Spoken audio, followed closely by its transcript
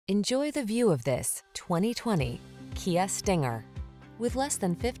Enjoy the view of this 2020 Kia Stinger. With less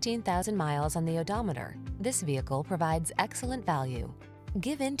than 15,000 miles on the odometer, this vehicle provides excellent value.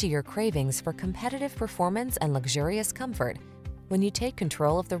 Give in to your cravings for competitive performance and luxurious comfort when you take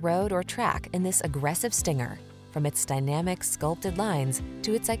control of the road or track in this aggressive Stinger. From its dynamic, sculpted lines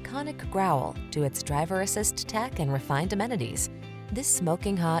to its iconic growl to its driver assist tech and refined amenities, this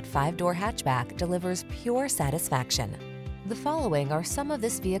smoking hot 5-door hatchback delivers pure satisfaction. The following are some of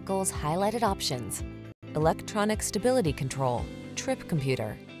this vehicle's highlighted options: electronic stability control, trip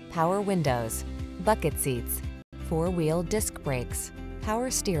computer, power windows, bucket seats, 4-wheel disc brakes, power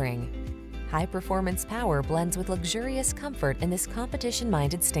steering. High-performance power blends with luxurious comfort in this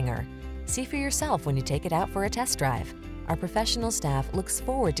competition-minded Stinger. See for yourself when you take it out for a test drive. Our professional staff looks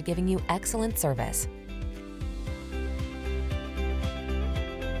forward to giving you excellent service.